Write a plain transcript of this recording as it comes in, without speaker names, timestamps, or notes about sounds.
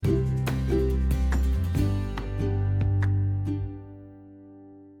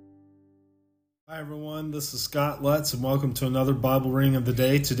Everyone, this is Scott Lutz, and welcome to another Bible reading of the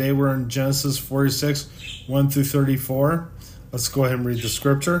day. Today we're in Genesis 46, 1 through 34. Let's go ahead and read the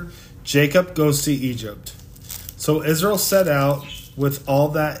scripture. Jacob goes to Egypt. So Israel set out with all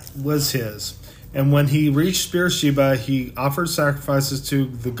that was his, and when he reached Beersheba, he offered sacrifices to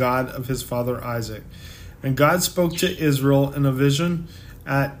the God of his father Isaac. And God spoke to Israel in a vision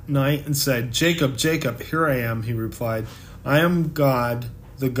at night and said, "Jacob, Jacob, here I am," he replied. "I am God,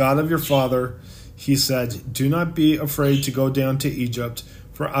 the God of your father." He said, "Do not be afraid to go down to Egypt,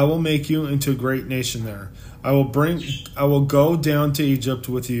 for I will make you into a great nation there. I will go down to Egypt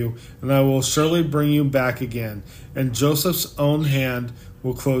with you, and I will surely bring you back again, and Joseph's own hand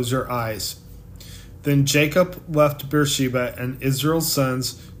will close your eyes." Then Jacob left Beersheba, and Israel's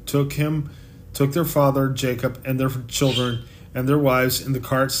sons took their father Jacob and their children and their wives in the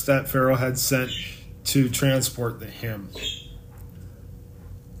carts that Pharaoh had sent to transport him.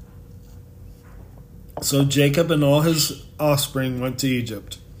 So Jacob and all his offspring went to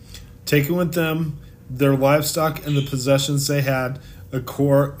Egypt, taking with them their livestock and the possessions they had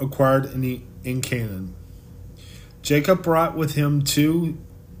acquired in Canaan. Jacob brought with him to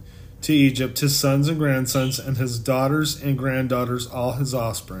Egypt his sons and grandsons, and his daughters and granddaughters, all his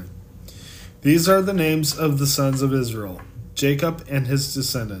offspring. These are the names of the sons of Israel, Jacob and his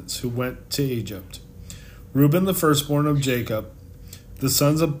descendants, who went to Egypt. Reuben, the firstborn of Jacob. The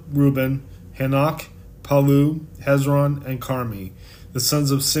sons of Reuben, Hanok, Palu, Hezron, and Carmi. The sons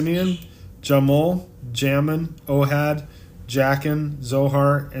of Simeon, Jamul, Jamin, Ohad, Jachin,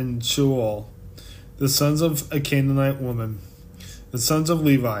 Zohar, and Shual. The sons of a Canaanite woman. The sons of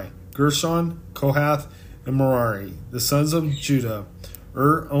Levi, Gershon, Kohath, and Merari. The sons of Judah,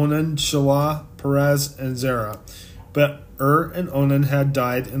 Onan, Shelah, Perez, and Zerah. But and Onan had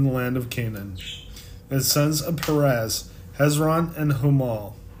died in the land of Canaan. The sons of Perez, Hezron, and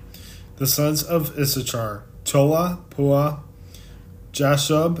Humal. The sons of Issachar, Tola, Puah,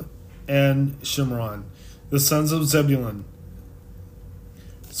 Jashub, and Shimron. The sons of Zebulun,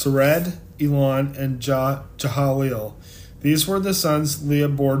 Sered, Elon, and Jahaleel. These were the sons Leah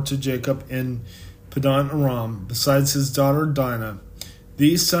bore to Jacob in Padan Aram, besides his daughter Dinah.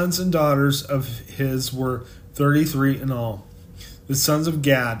 These sons and daughters of his were 33 in all. The sons of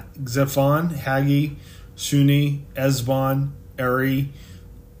Gad, Zephon, Haggi, Shuni, Ezbon, Eri,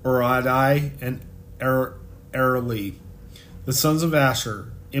 Oradai, and Erli. The sons of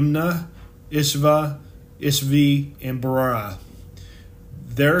Asher, Imnah, Ishva, Ishvi, and Berah.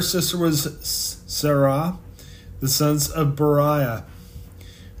 Their sister was Sarah. The sons of Beriah,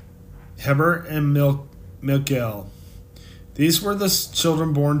 Heber, and Milkel. These were the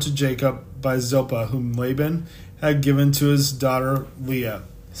children born to Jacob by Zilpah, whom Laban had given to his daughter Leah,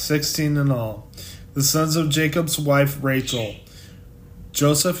 16 in all. The sons of Jacob's wife Rachel,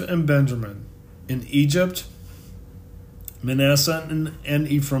 Joseph and Benjamin. In Egypt, Manasseh and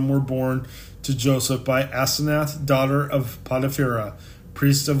Ephraim were born to Joseph by Asenath, daughter of Potipharah,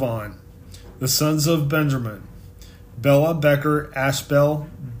 priest of On. The sons of Benjamin, Bela, Becher, Ashbel,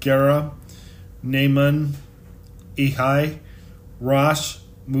 Gera, Naaman, Ehi, Rosh,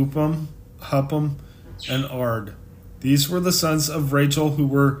 Mupam, Huppam, and Ard. These were the sons of Rachel who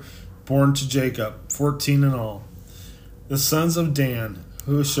were born to Jacob, 14 in all. The sons of Dan,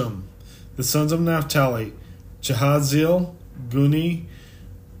 Husham. The sons of Naphtali, Jehaziel, Guni,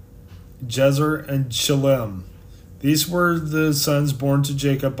 Jezer, and Shalem. These were the sons born to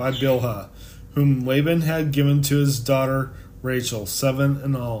Jacob by Bilhah, whom Laban had given to his daughter Rachel, 7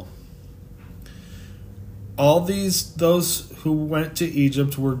 in all. Those who went to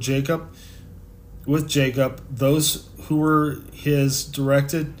Egypt were with Jacob, those who were his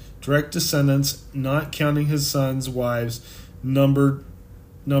direct descendants, not counting his sons' wives, numbered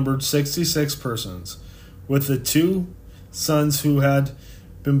 66 persons. With the 2 sons who had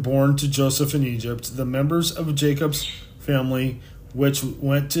been born to Joseph in Egypt, the members of Jacob's family which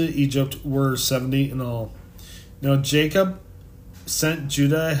went to Egypt were 70 in all. Now Jacob sent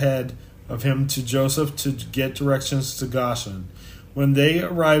Judah ahead of him to Joseph to get directions to Goshen. When they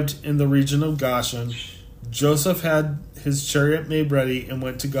arrived in the region of Goshen, Joseph had his chariot made ready and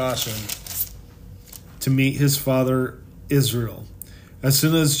went to Goshen to meet his father Israel. As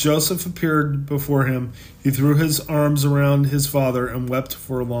soon as Joseph appeared before him, he threw his arms around his father and wept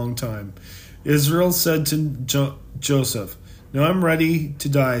for a long time. Israel said to Joseph, "Now I'm ready to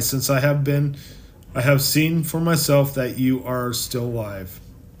die, since I have seen for myself that you are still alive."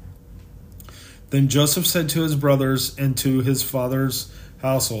 Then Joseph said to his brothers and to his father's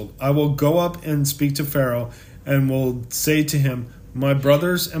household, "I will go up and speak to Pharaoh, and will say to him, 'My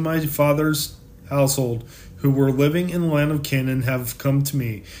brothers and my father's household who were living in the land of Canaan have come to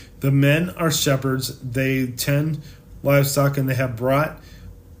me. The men are shepherds, they tend livestock, and they have brought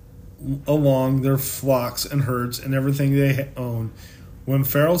along their flocks and herds and everything they own. When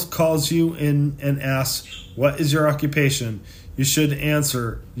Pharaoh calls you in and asks, what is your occupation? You should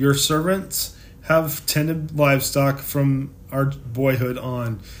answer, your servants have tended livestock from our boyhood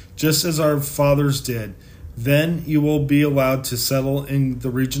on, just as our fathers did. Then you will be allowed to settle in the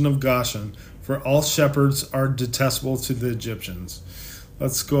region of Goshen, for all shepherds are detestable to the Egyptians.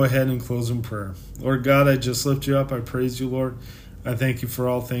 Let's go ahead and close in prayer. Lord God, I just lift you up. I praise you, Lord. I thank you for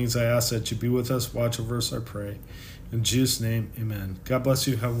all things. I ask that you be with us. Watch over us, I pray. In Jesus' name, amen. God bless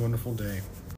you. Have a wonderful day.